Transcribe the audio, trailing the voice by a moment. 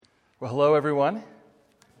Well, hello, everyone.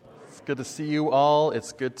 It's good to see you all.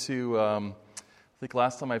 It's good to, I think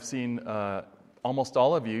last time I've seen almost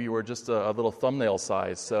all of you, you were just a little thumbnail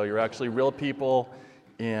size. So you're actually real people,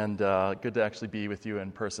 and good to actually be with you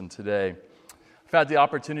in person today. I've had the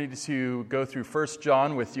opportunity to go through 1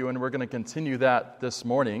 John with you, and we're going to continue that this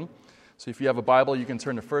morning. So if you have a Bible, you can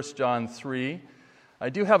turn to 1 John 3. I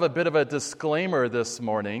do have a bit of a disclaimer this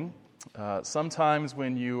morning. Sometimes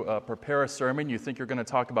when you prepare a sermon, you think you're going to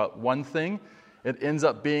talk about one thing. It ends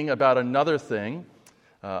up being about another thing.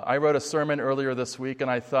 I wrote a sermon earlier this week, and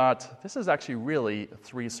I thought, this is actually really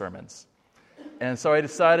 3 sermons. And so I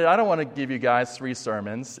decided I don't want to give you guys 3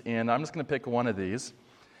 sermons, and I'm just going to pick one of these.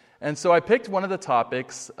 And so I picked one of the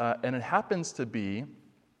topics, and it happens to be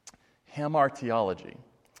hamartiology,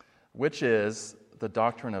 which is the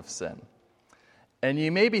doctrine of sin. And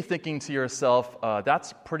you may be thinking to yourself,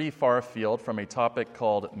 that's pretty far afield from a topic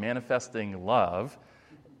called manifesting love.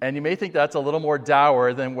 And you may think that's a little more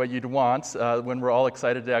dour than what you'd want when we're all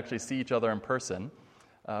excited to actually see each other in person.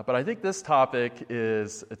 But I think this topic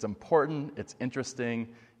it's important, it's interesting,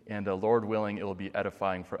 and Lord willing, it will be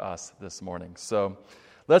edifying for us this morning. So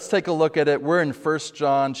let's take a look at it. We're in 1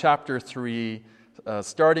 John chapter 3,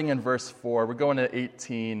 starting in verse 4. We're going to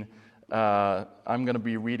 18. I'm going to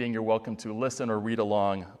be reading. You're welcome to listen or read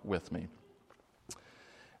along with me.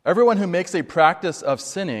 Everyone who makes a practice of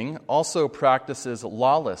sinning also practices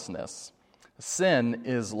lawlessness. Sin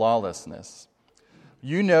is lawlessness.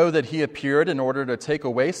 You know that he appeared in order to take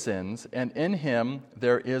away sins, and in him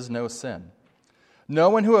there is no sin. No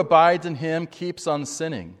one who abides in him keeps on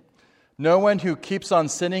sinning. No one who keeps on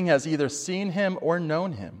sinning has either seen him or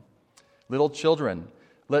known him. Little children,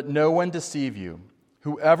 let no one deceive you.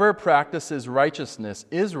 Whoever practices righteousness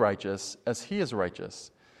is righteous as he is righteous.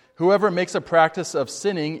 Whoever makes a practice of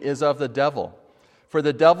sinning is of the devil, for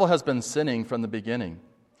the devil has been sinning from the beginning.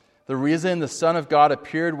 The reason the Son of God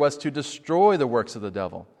appeared was to destroy the works of the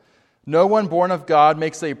devil. No one born of God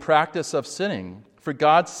makes a practice of sinning, for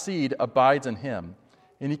God's seed abides in him,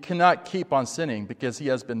 and he cannot keep on sinning because he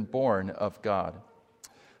has been born of God.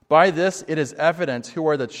 By this it is evident who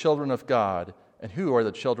are the children of God and who are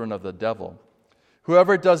the children of the devil.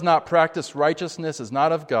 Whoever does not practice righteousness is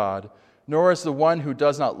not of God, nor is the one who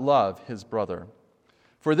does not love his brother.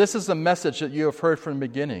 For this is the message that you have heard from the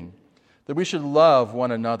beginning, that we should love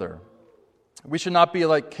one another. We should not be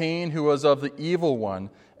like Cain, who was of the evil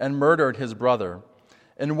one and murdered his brother.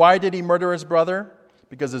 And why did he murder his brother?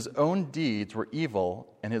 Because his own deeds were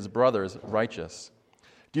evil and his brother's righteous.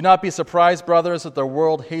 Do not be surprised, brothers, that the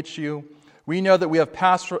world hates you. We know that we have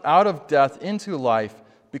passed out of death into life,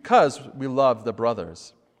 because we love the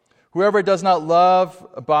brothers. Whoever does not love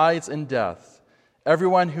abides in death.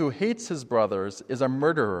 Everyone who hates his brothers is a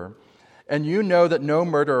murderer, and you know that no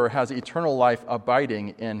murderer has eternal life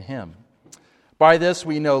abiding in him. By this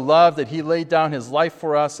we know love, that he laid down his life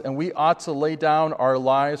for us, and we ought to lay down our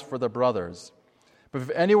lives for the brothers. But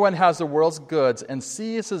if anyone has the world's goods and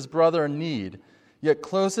sees his brother in need, yet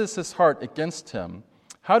closes his heart against him,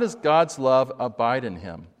 how does God's love abide in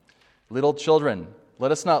him? Little children,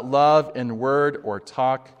 let us not love in word or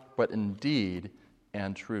talk, but in deed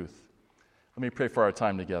and truth. Let me pray for our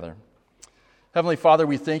time together. Heavenly Father,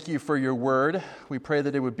 we thank you for your word. We pray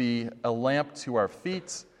that it would be a lamp to our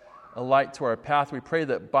feet, a light to our path. We pray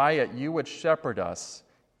that by it you would shepherd us,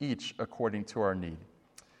 each according to our need.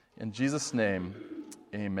 In Jesus' name,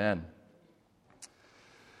 amen.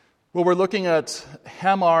 Well, we're looking at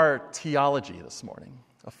hamartiology this morning,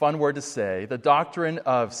 a fun word to say, the doctrine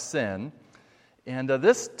of sin. And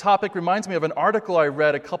this topic reminds me of an article I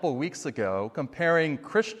read a couple weeks ago comparing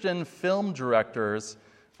Christian film directors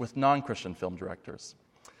with non-Christian film directors.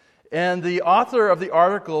 And the author of the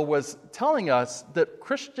article was telling us that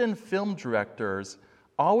Christian film directors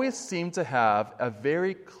always seem to have a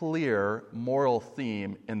very clear moral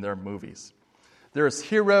theme in their movies. There's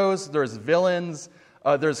heroes, there's villains,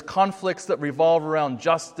 there's conflicts that revolve around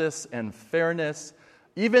justice and fairness.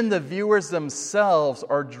 Even the viewers themselves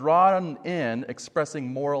are drawn in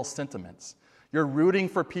expressing moral sentiments. You're rooting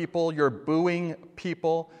for people, you're booing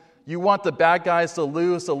people. You want the bad guys to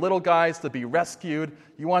lose, the little guys to be rescued.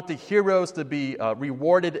 You want the heroes to be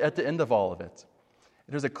rewarded at the end of all of it.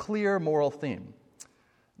 There's a clear moral theme.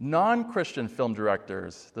 Non-Christian film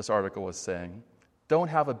directors, this article was saying, don't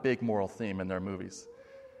have a big moral theme in their movies.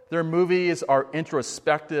 Their movies are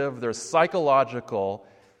introspective, they're psychological,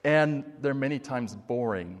 and they're many times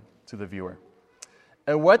boring to the viewer.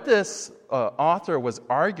 And what this author was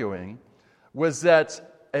arguing was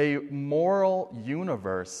that a moral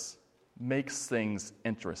universe makes things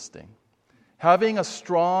interesting. Having a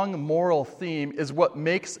strong moral theme is what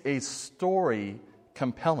makes a story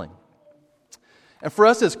compelling. And for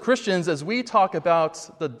us as Christians, as we talk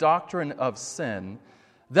about the doctrine of sin,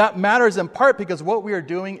 that matters in part because what we are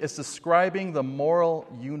doing is describing the moral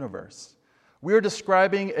universe. We are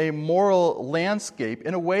describing a moral landscape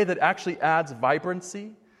in a way that actually adds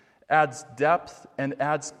vibrancy, adds depth, and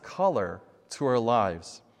adds color to our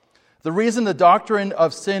lives. The reason the doctrine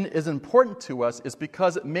of sin is important to us is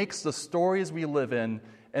because it makes the stories we live in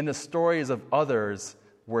and the stories of others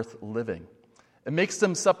worth living. It makes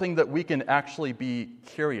them something that we can actually be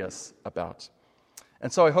curious about.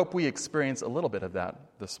 And so I hope we experience a little bit of that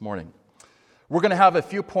this morning. We're going to have a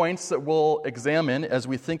few points that we'll examine as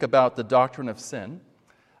we think about the doctrine of sin.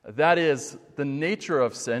 That is the nature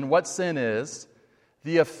of sin, what sin is,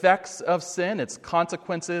 the effects of sin, its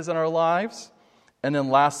consequences in our lives, and then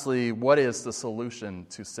lastly, what is the solution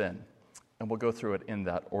to sin? And we'll go through it in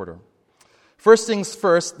that order. First things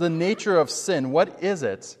first, the nature of sin. What is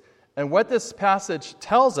it? And what this passage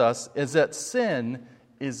tells us is that sin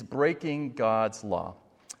is breaking God's law.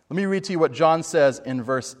 Let me read to you what John says in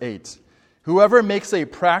verse 8. Whoever makes a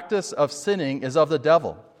practice of sinning is of the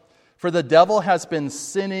devil, for the devil has been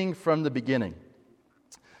sinning from the beginning.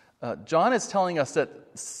 John is telling us that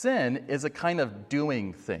sin is a kind of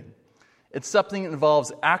doing thing. It's something that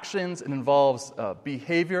involves actions, it involves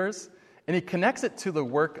behaviors, and he connects it to the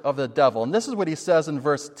work of the devil. And this is what he says in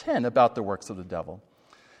verse 10 about the works of the devil.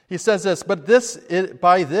 He says this, but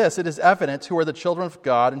by this it is evident who are the children of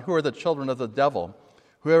God and who are the children of the devil.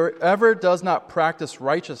 Whoever does not practice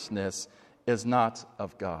righteousness is not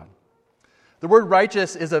of God. The word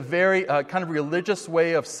righteous is a very kind of religious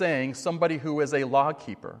way of saying somebody who is a law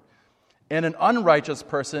keeper. And an unrighteous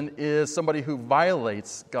person is somebody who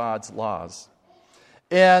violates God's laws.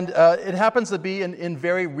 And it happens to be in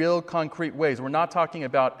very real, concrete ways. We're not talking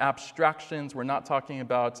about abstractions. We're not talking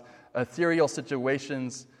about ethereal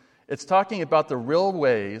situations. It's talking about the real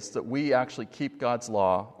ways that we actually keep God's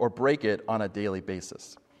law or break it on a daily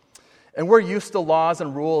basis. And we're used to laws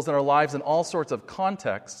and rules in our lives in all sorts of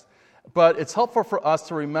contexts, but it's helpful for us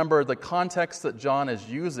to remember the context that John is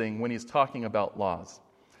using when he's talking about laws.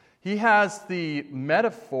 He has the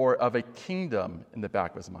metaphor of a kingdom in the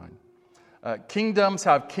back of his mind. Kingdoms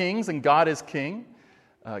have kings, and God is king.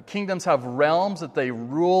 Kingdoms have realms that they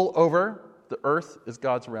rule over. The earth is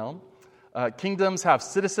God's realm. Kingdoms have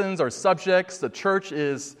citizens or subjects. The church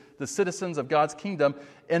is the citizens of God's kingdom.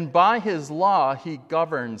 And by his law, he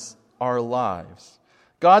governs our lives.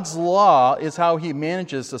 God's law is how he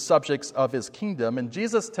manages the subjects of his kingdom. And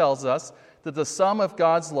Jesus tells us that the sum of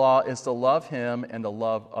God's law is to love him and to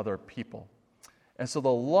love other people. And so the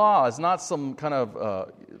law is not some kind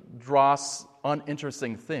of dross,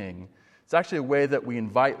 uninteresting thing. It's actually a way that we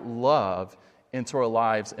invite love into our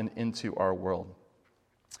lives and into our world.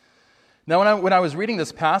 Now, when I was reading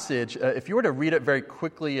this passage, if you were to read it very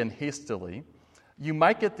quickly and hastily, you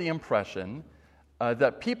might get the impression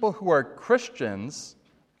that people who are Christians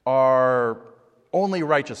are only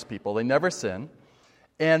righteous people. They never sin.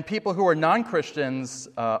 And people who are non-Christians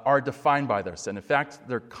are defined by their sin. In fact,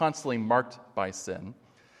 they're constantly marked by sin.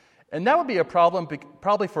 And that would be a problem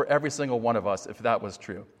probably for every single one of us if that was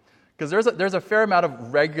true. Because there's a fair amount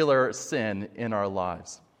of regular sin in our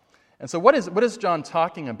lives. And so what is John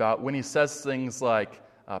talking about when he says things like,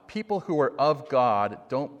 people who are of God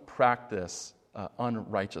don't practice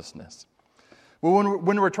unrighteousness? Well,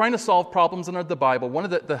 when we're trying to solve problems in the Bible, one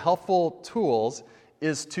of the helpful tools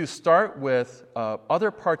is to start with other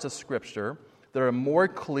parts of Scripture that are more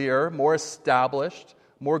clear, more established,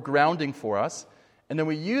 more grounding for us, and then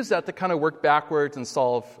we use that to kind of work backwards and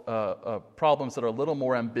solve problems that are a little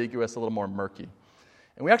more ambiguous, a little more murky.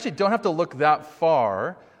 And we actually don't have to look that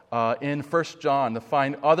far in 1 John to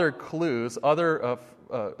find other clues, other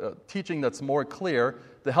teaching that's more clear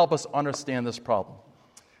to help us understand this problem.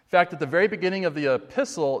 In fact, at the very beginning of the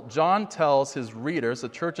epistle, John tells his readers, the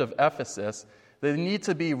church of Ephesus, they need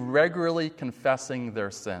to be regularly confessing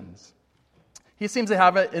their sins. He seems to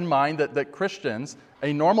have it in mind that Christians,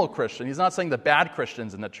 a normal Christian, he's not saying the bad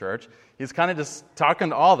Christians in the church, he's kind of just talking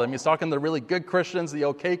to all of them. He's talking to the really good Christians, the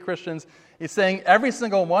okay Christians. He's saying every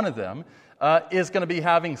single one of them is going to be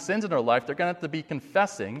having sins in their life. They're going to have to be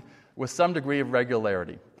confessing with some degree of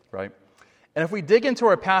regularity, right? And if we dig into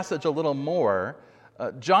our passage a little more,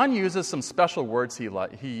 John uses some special words he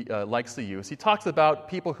likes to use. He talks about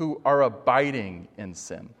people who are abiding in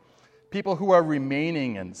sin, people who are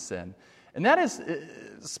remaining in sin. And that is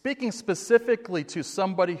speaking specifically to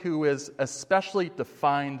somebody who is especially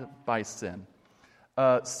defined by sin.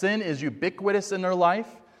 Sin is ubiquitous in their life.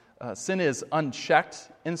 Sin is unchecked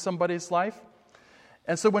in somebody's life.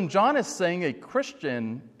 And so when John is saying a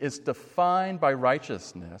Christian is defined by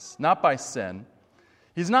righteousness, not by sin,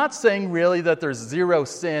 He's not saying really that there's zero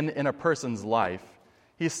sin in a person's life.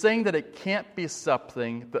 He's saying that it can't be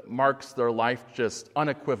something that marks their life just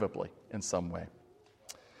unequivocally in some way.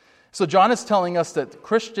 So John is telling us that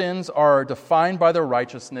Christians are defined by their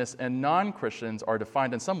righteousness and non-Christians are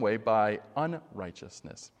defined in some way by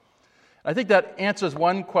unrighteousness. I think that answers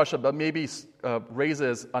one question, but maybe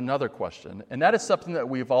raises another question, and that is something that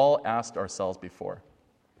we've all asked ourselves before,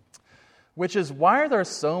 which is, why are there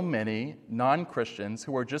so many non-Christians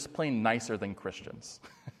who are just plain nicer than Christians?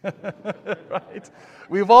 Right?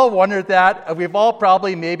 We've all wondered that. We've all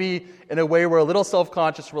probably, maybe in a way, we're a little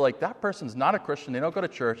self-conscious. We're like, that person's not a Christian, they don't go to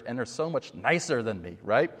church, and they're so much nicer than me,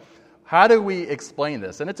 right? How do we explain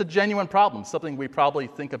this? And it's a genuine problem, something we probably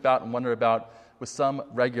think about and wonder about with some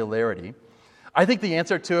regularity. I think the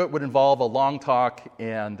answer to it would involve a long talk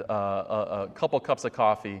and a couple cups of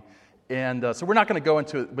coffee. And so we're not going to go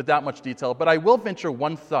into it with that much detail, but I will venture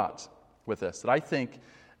one thought with this, that I think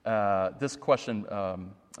this question,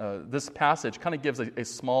 this passage kind of gives a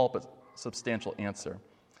small but substantial answer.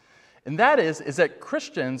 And that is that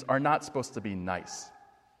Christians are not supposed to be nice.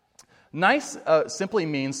 Nice simply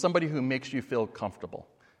means somebody who makes you feel comfortable.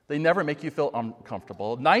 They never make you feel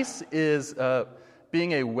uncomfortable. Nice is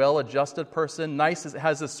being a well-adjusted person. Nice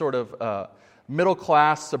has this sort of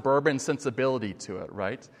middle-class suburban sensibility to it,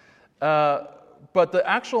 right? But the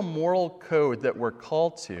actual moral code that we're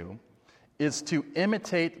called to is to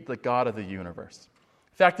imitate the God of the universe.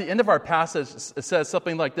 In fact, the end of our passage says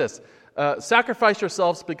something like this: sacrifice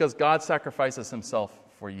yourselves because God sacrifices himself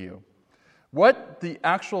for you. What the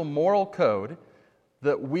actual moral code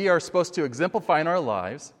that we are supposed to exemplify in our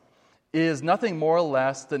lives is nothing more or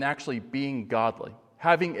less than actually being godly,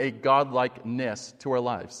 having a godlikeness to our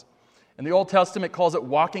lives. And the Old Testament calls it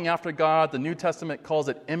walking after God. The New Testament calls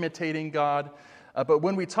it imitating God. But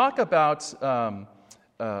when we talk about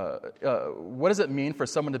what does it mean for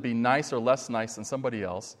someone to be nice or less nice than somebody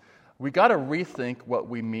else, we got to rethink what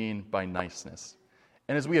we mean by niceness.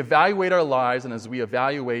 And as we evaluate our lives and as we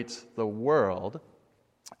evaluate the world,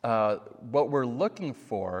 what we're looking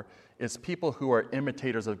for is people who are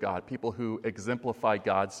imitators of God, people who exemplify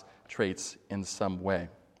God's traits in some way.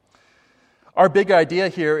 Our big idea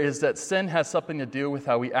here is that sin has something to do with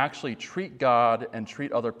how we actually treat God and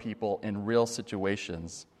treat other people in real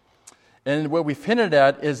situations. And what we've hinted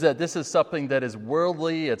at is that this is something that is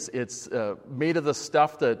worldly, it's made of the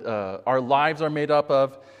stuff that our lives are made up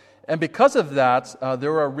of, and because of that,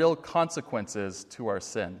 there are real consequences to our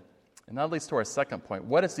sin. And that leads to our second point.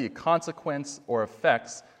 What is the consequence or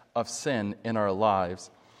effects of sin in our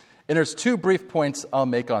lives? And there's two brief points I'll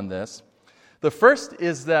make on this. The first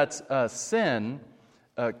is that sin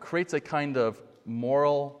creates a kind of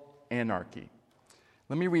moral anarchy.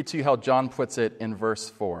 Let me read to you how John puts it in verse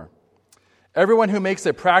 4. Everyone who makes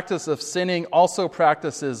a practice of sinning also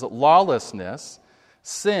practices lawlessness.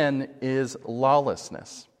 Sin is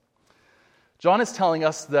lawlessness. John is telling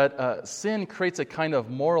us that sin creates a kind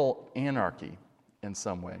of moral anarchy in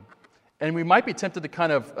some way. And we might be tempted to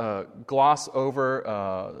kind of gloss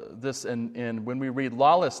over this, and when we read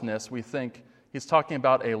lawlessness, we think he's talking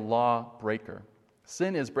about a law breaker.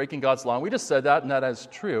 Sin is breaking God's law, and we just said that, and that is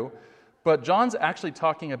true, but John's actually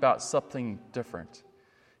talking about something different.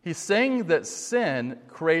 He's saying that sin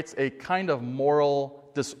creates a kind of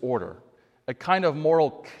moral disorder, a kind of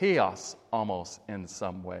moral chaos almost in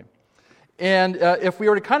some way. And if we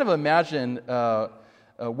were to kind of imagine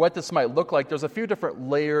what this might look like, there's a few different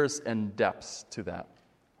layers and depths to that.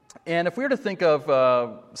 And if we were to think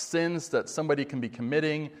of sins that somebody can be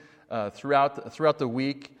committing throughout the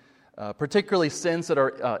week, particularly sins that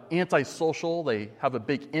are antisocial, they have a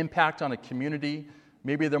big impact on a community,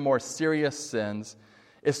 maybe they're more serious sins,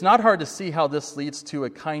 it's not hard to see how this leads to a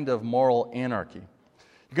kind of moral anarchy.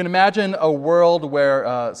 You can imagine a world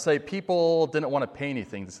where, say, people didn't want to pay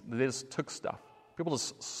anything. They just took stuff. People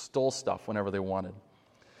just stole stuff whenever they wanted.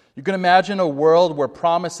 You can imagine a world where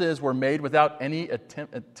promises were made without any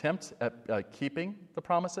attempt at keeping the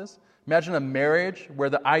promises. Imagine a marriage where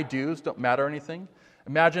the I do's don't matter anything.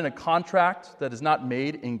 Imagine a contract that is not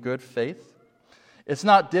made in good faith. It's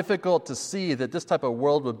not difficult to see that this type of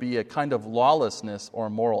world would be a kind of lawlessness or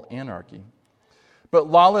moral anarchy. But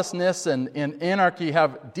lawlessness and anarchy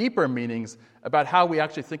have deeper meanings about how we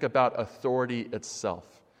actually think about authority itself.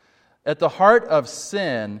 At the heart of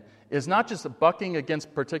sin is not just bucking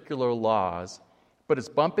against particular laws, but it's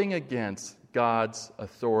bumping against God's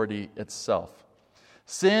authority itself.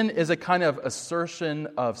 Sin is a kind of assertion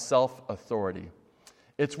of self-authority.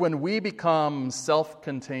 It's when we become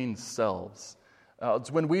self-contained selves.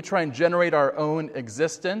 It's when we try and generate our own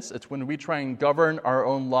existence. It's when we try and govern our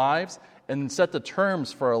own lives and set the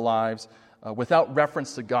terms for our lives without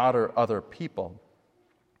reference to God or other people.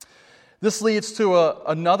 This leads to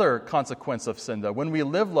another consequence of sin, though. When we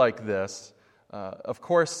live like this, of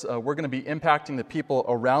course, we're going to be impacting the people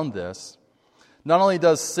around us. Not only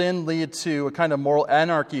does sin lead to a kind of moral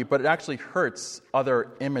anarchy, but it actually hurts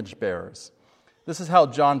other image bearers. This is how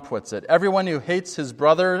John puts it. Everyone who hates his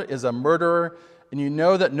brother is a murderer, and you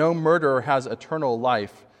know that no murderer has eternal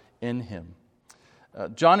life in him.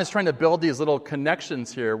 John is trying to build these little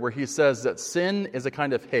connections here where he says that sin is a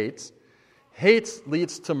kind of hate. Hate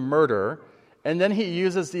leads to murder. And then he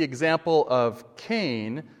uses the example of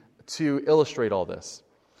Cain to illustrate all this.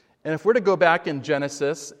 And if we're to go back in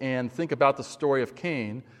Genesis and think about the story of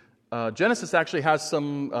Cain, Genesis actually has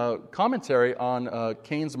some commentary on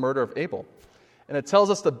Cain's murder of Abel. And it tells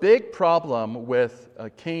us the big problem with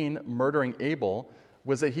Cain murdering Abel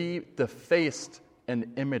was that he defaced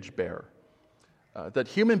an image bearer. That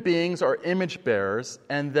human beings are image bearers,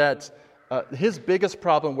 and that his biggest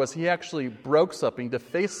problem was he actually broke something,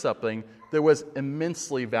 defaced something that was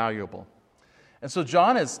immensely valuable. And so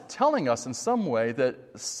John is telling us in some way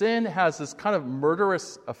that sin has this kind of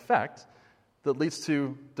murderous effect that leads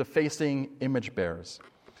to defacing image bearers.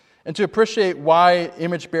 And to appreciate why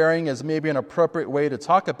image bearing is maybe an appropriate way to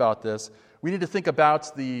talk about this, we need to think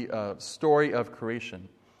about the story of creation.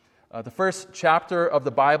 The first chapter of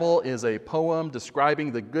the Bible is a poem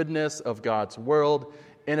describing the goodness of God's world,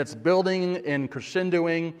 and it's building and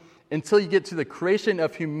crescendoing until you get to the creation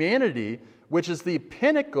of humanity, which is the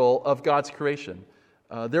pinnacle of God's creation.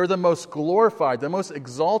 They're the most glorified, the most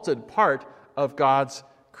exalted part of God's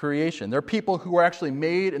creation. They're people who are actually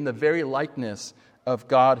made in the very likeness of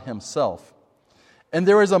God himself. And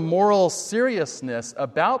there is a moral seriousness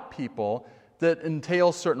about people that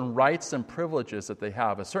entails certain rights and privileges that they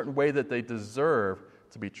have, a certain way that they deserve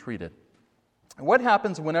to be treated. And what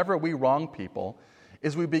happens whenever we wrong people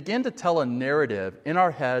is we begin to tell a narrative in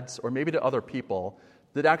our heads or maybe to other people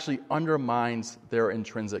that actually undermines their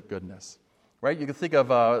intrinsic goodness. Right? You can think of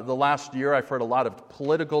the last year, I've heard a lot of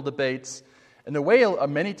political debates, and the way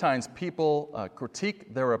many times people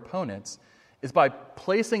critique their opponents is by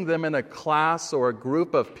placing them in a class or a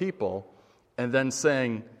group of people and then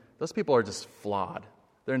saying, those people are just flawed.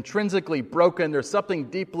 They're intrinsically broken. There's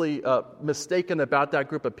something deeply mistaken about that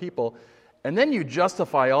group of people. And then you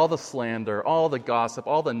justify all the slander, all the gossip,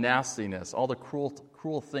 all the nastiness, all the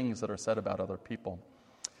cruel things that are said about other people.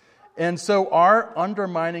 And so our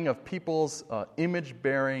undermining of people's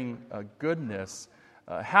image-bearing goodness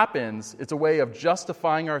happens. It's a way of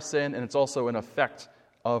justifying our sin, and it's also an effect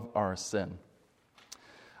of our sin.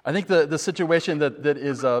 I think the situation that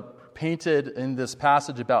is painted in this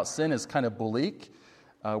passage about sin is kind of bleak.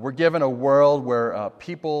 We're given a world where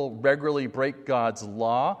people regularly break God's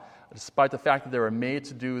law, despite the fact that they were made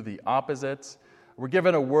to do the opposite. We're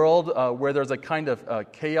given a world where there's a kind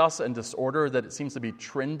of chaos and disorder that it seems to be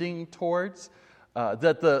trending towards,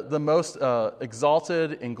 that the most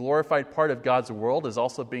exalted and glorified part of God's world is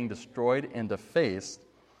also being destroyed and defaced.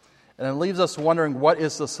 And it leaves us wondering, what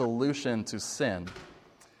is the solution to sin?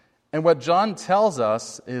 And what John tells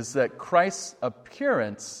us is that Christ's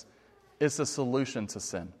appearance is the solution to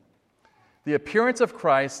sin. The appearance of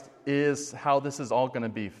Christ is how this is all going to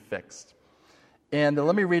be fixed. And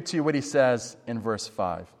let me read to you what he says in verse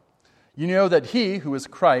 5. You know that he, who is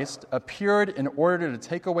Christ, appeared in order to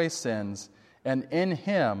take away sins, and in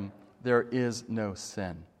him there is no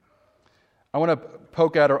sin. I want to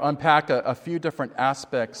poke at or unpack a few different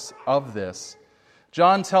aspects of this.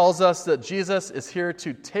 John tells us that Jesus is here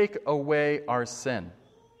to take away our sin.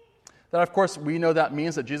 That, of course, we know that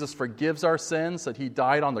means that Jesus forgives our sins, that he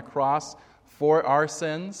died on the cross for our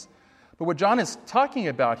sins. But what John is talking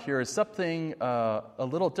about here is something a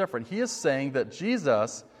little different. He is saying that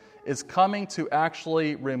Jesus is coming to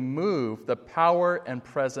actually remove the power and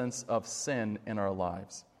presence of sin in our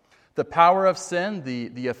lives. The power of sin,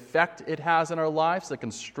 the effect it has in our lives, the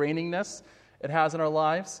constrainingness it has in our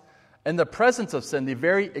lives, and the presence of sin, the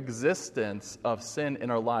very existence of sin in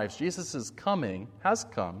our lives. Jesus has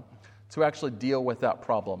come to actually deal with that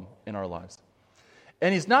problem in our lives.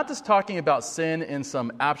 And he's not just talking about sin in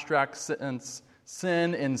some abstract sense,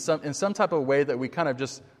 sin in some type of way that we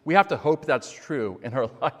have to hope that's true in our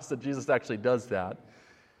lives, that Jesus actually does that.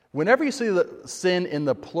 Whenever you see the sin in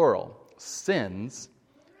the plural, sins,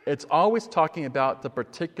 it's always talking about the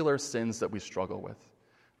particular sins that we struggle with,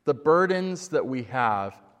 the burdens that we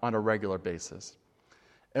have on a regular basis.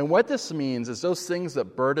 And what this means is those things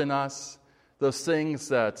that burden us, those things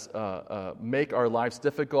that make our lives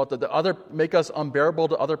difficult, that make us unbearable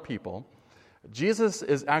to other people, Jesus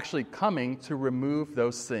is actually coming to remove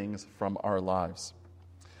those things from our lives.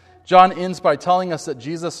 John ends by telling us that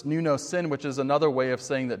Jesus knew no sin, which is another way of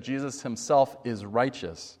saying that Jesus himself is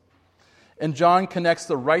righteous. And John connects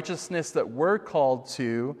the righteousness that we're called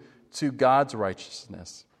to God's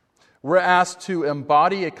righteousness. We're asked to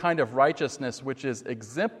embody a kind of righteousness which is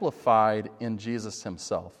exemplified in Jesus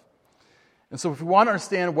himself. And so if we want to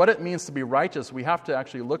understand what it means to be righteous, we have to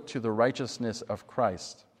actually look to the righteousness of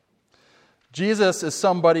Christ. Jesus is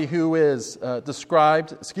somebody who is a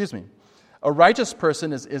righteous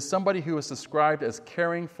person is somebody who is described as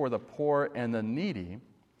caring for the poor and the needy.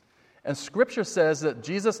 And Scripture says that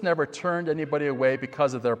Jesus never turned anybody away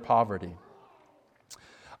because of their poverty.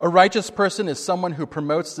 A righteous person is someone who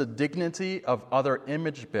promotes the dignity of other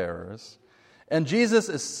image bearers. And Jesus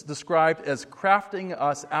is described as crafting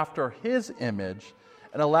us after his image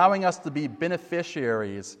and allowing us to be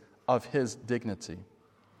beneficiaries of his dignity.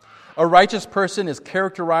 A righteous person is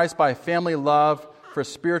characterized by family love for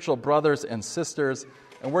spiritual brothers and sisters,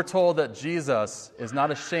 and we're told that Jesus is not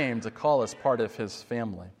ashamed to call us part of his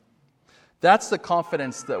family. That's the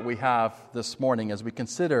confidence that we have this morning as we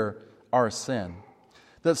consider our sin.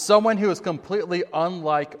 That someone who is completely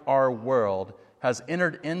unlike our world has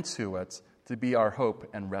entered into it to be our hope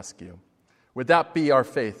and rescue. Would that be our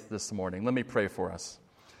faith this morning? Let me pray for us.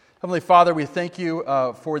 Heavenly Father, we thank you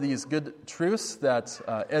for these good truths that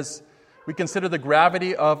as we consider the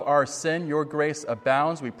gravity of our sin, your grace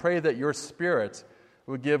abounds. We pray that your Spirit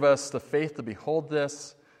would give us the faith to behold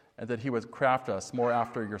this and that he would craft us more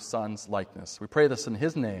after your Son's likeness. We pray this in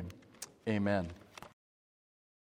his name. Amen.